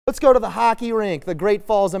Let's go to the hockey rink. The Great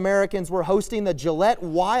Falls Americans were hosting the Gillette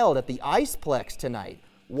Wild at the Iceplex tonight.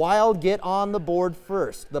 Wild get on the board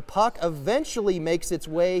first. The puck eventually makes its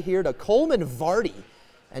way here to Coleman Vardy,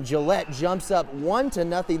 and Gillette jumps up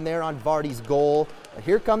 1-0 there on Vardy's goal. But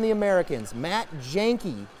here come the Americans. Matt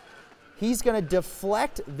Janke, he's going to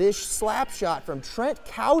deflect this slap shot from Trent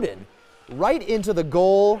Cowden right into the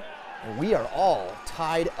goal, and we are all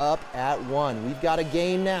tied up at 1. We've got a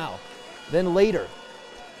game now. Then later,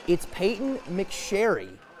 it's Peyton McSherry.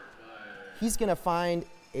 He's going to find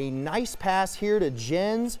a nice pass here to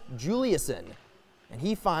Jens Juliuson, and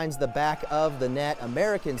he finds the back of the net.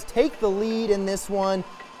 Americans take the lead in this one,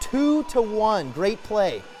 2-1. Great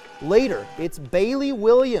play. Later, it's Bailey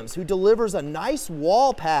Williams who delivers a nice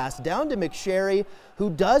wall pass down to McSherry, who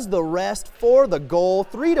does the rest for the goal.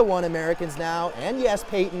 3-1 Americans now, and yes,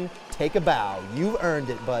 Peyton, take a bow. You've earned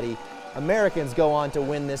it, buddy. Americans go on to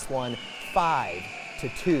win this one 5-2.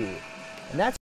 And that's